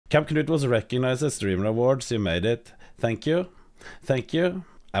Camp Knut was recognized as Streamer Awards. You made it. Thank you. Thank you.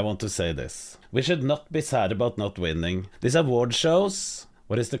 I want to say this. We should not be sad about not winning. These award shows,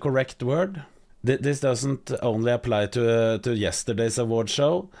 what is the correct word? This doesn't only apply to yesterday's award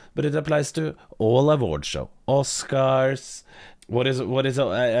show, but it applies to all award show. Oscars. What is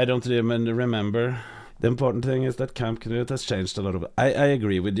I don't even remember. The important thing is that Camp Knut has changed a lot of... I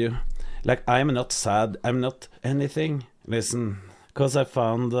agree with you. Like, I'm not sad. I'm not anything. Listen... Because I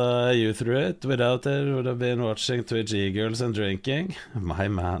found you through it. Without it, would have been watching Twitch e-girls and drinking. My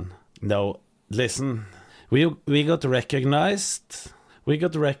man. No, listen. We got recognized. We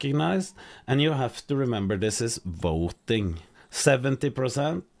got recognized. And you have to remember this is voting.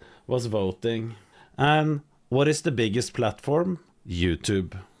 70% was voting. And what is the biggest platform?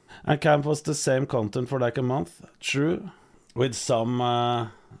 YouTube. And Camp was the same content for like a month. True. With some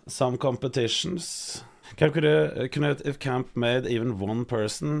competitions. Camp Knut, if Camp made even one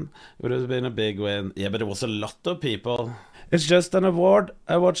person, it would have been a big win. Yeah, but it was a lot of people. It's just an award.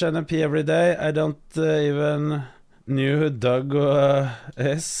 I watch NMP every day. I don't even knew who Doug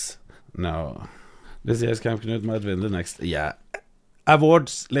is. No. This year's Camp Knut might win the next. Yeah.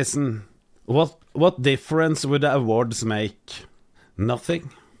 Awards, listen. What difference would the awards make?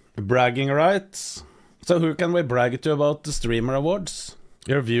 Nothing. Bragging rights. So who can we brag to about the Streamer Awards?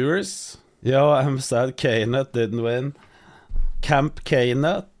 Your viewers? Yo, I'm sad Knut didn't win. Camp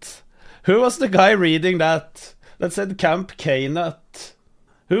Knut. Who was the guy reading that? That said Camp Knut.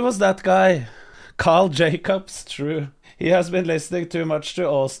 Who was that guy? Carl Jacobs, true. He has been listening too much to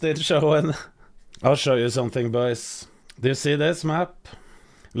Austin show and... I'll show you something, boys. Do you see this map?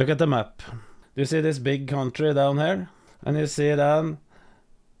 Look at the map. Do you see this big country down here? And you see then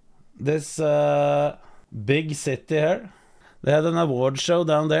this big city here? They had an award show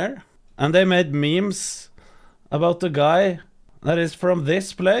down there. And they made memes about the guy that is from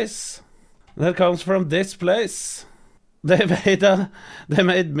this place, that comes from this place. They made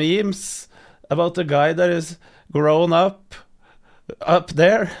memes about the guy that is grown up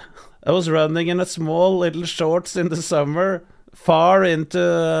there. I was running in a small little shorts in the summer, far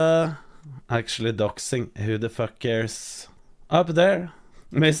into actually doxing. Who the fuck cares? Up there,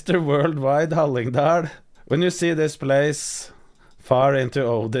 Mr. Worldwide Hallingdal. When you see this place. Far into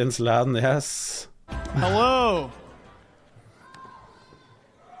Odin's land, yes. Hello.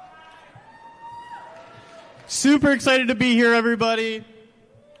 Super excited to be here, everybody.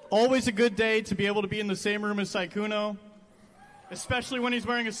 Always a good day to be able to be in the same room as Saikuno, especially when he's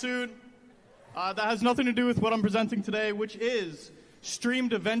wearing a suit. That has nothing to do with what I'm presenting today, which is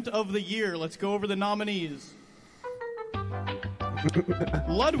Streamed Event of the Year. Let's go over the nominees.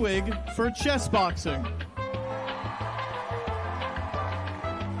 Ludwig for chess boxing.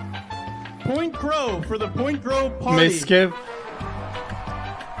 Point Crow for the Point Crow Party. Miskiff.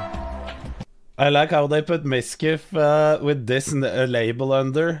 I like how they put Miskiff with this label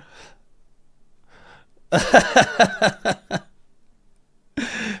under. That's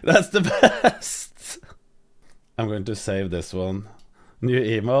the best. I'm going to save this one. New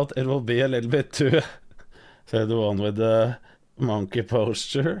emote. It will be a little bit too... So the one with the monkey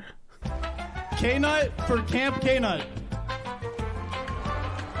posture. Knut for Camp Knut.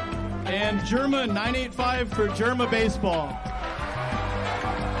 And Germa 985 for Germa Baseball.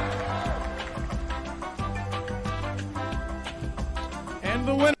 And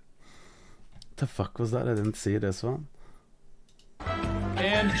the winner... The fuck was that? I didn't see this one.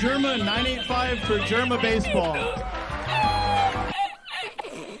 And Germa 985 for Germa Baseball.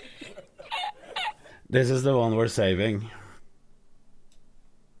 This is the one we're saving.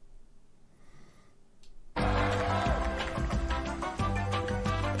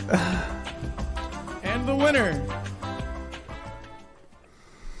 And the winner,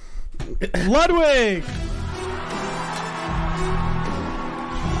 Ludwig.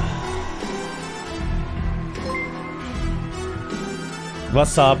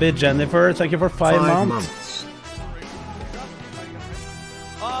 Wasabi Jennifer, thank you for 5 months.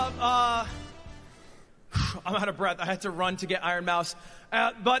 I'm out of breath. I had to run to get Iron Mouse.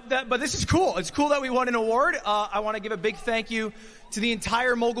 But this is cool. It's cool that we won an award. I want to give a big thank you to the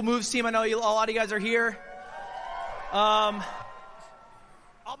entire Mogul Moves team. I know a lot of you guys are here. I'll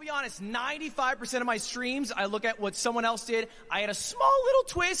be honest, 95% of my streams, I look at what someone else did. I had a small little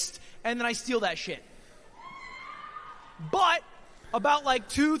twist, and then I steal that shit. But about like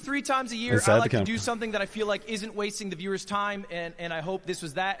 2-3 times a year, I like to do something that I feel like isn't wasting the viewers' time, and I hope this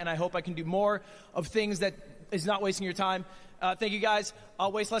was that, and I hope I can do more of things that is not wasting your time. Thank you, guys.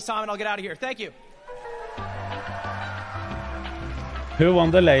 I'll waste less time, and I'll get out of here. Thank you. Who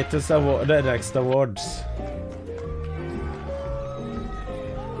won the latest award, the next awards?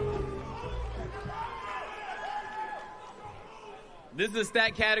 This is a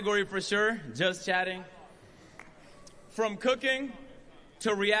stat category for sure, just chatting. From cooking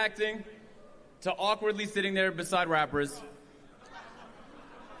to reacting to awkwardly sitting there beside rappers.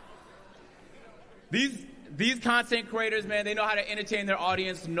 These content creators, man, they know how to entertain their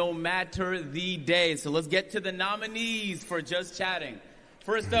audience no matter the day. So let's get to the nominees for Just Chatting.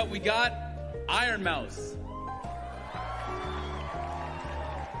 First up, we got Iron Mouse.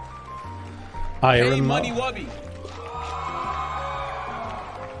 Hey Money Wubby.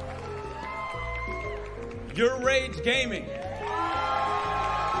 Your Rage Gaming.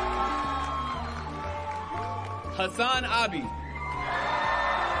 Hassan Abi.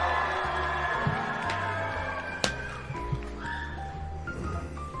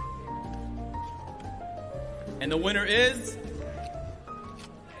 And the winner is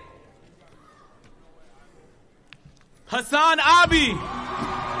Hassan Abi.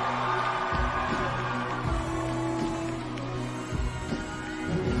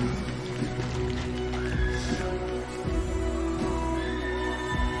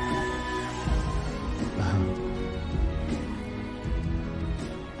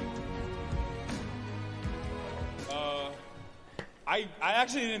 I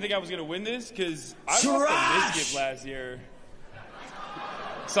actually didn't think I was going to win this because I lost a Miskip last year.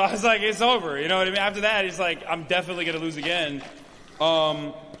 So I was like, it's over. You know what I mean? After that, it's like, I'm definitely going to lose again.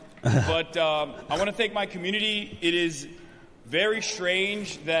 But I want to thank my community. It is very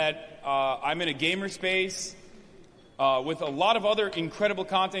strange that I'm in a gamer space with a lot of other incredible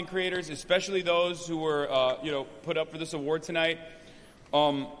content creators, especially those who were, put up for this award tonight.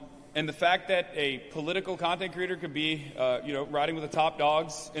 And the fact that a political content creator could be, riding with the top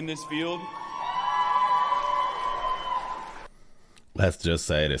dogs in this field. Let's just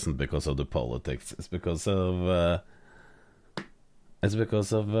say it isn't because of the politics. It's because of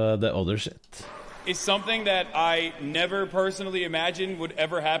the other shit. It's something that I never personally imagined would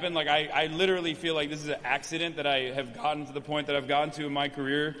ever happen. Like I literally feel like this is an accident that I have gotten to the point that I've gotten to in my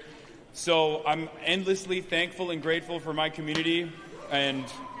career. So I'm endlessly thankful and grateful for my community. And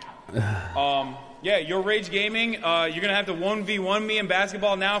Your Rage Gaming, you're gonna have to 1v1 me in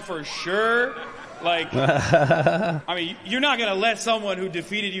basketball now for sure. Like, I mean, you're not gonna let someone who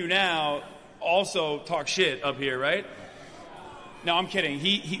defeated you now also talk shit up here, right? No, I'm kidding.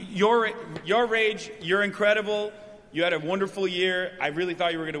 Your Rage, you're incredible. You had a wonderful year. I really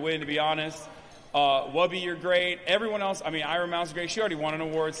thought you were gonna win, to be honest. Wubby, you're great. Everyone else, I mean, Iron Mouse is great. She already won an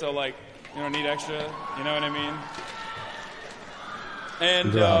award, so like, you don't need extra. You know what I mean?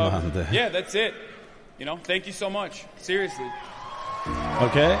 And yeah, that's it. You know, thank you so much. Seriously.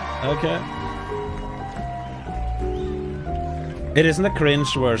 Okay. It isn't a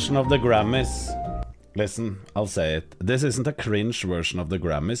cringe version of the Grammys. Listen, I'll say it. This isn't a cringe version of the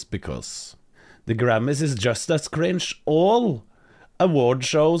Grammys because the Grammys is just as cringe. All award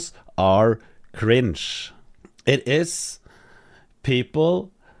shows are cringe. It is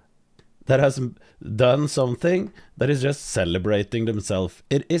people that has done something that is just celebrating themselves.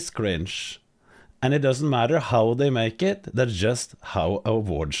 It is cringe. And it doesn't matter how they make it, that's just how a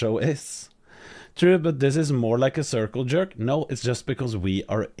award show is. True, but this is more like a circle jerk. No, it's just because we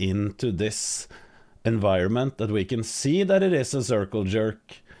are into this environment that we can see that it is a circle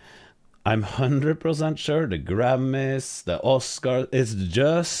jerk. I'm 100% sure the Grammys, the Oscars, is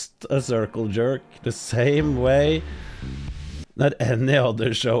just a circle jerk the same way that any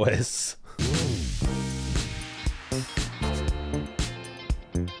other show is.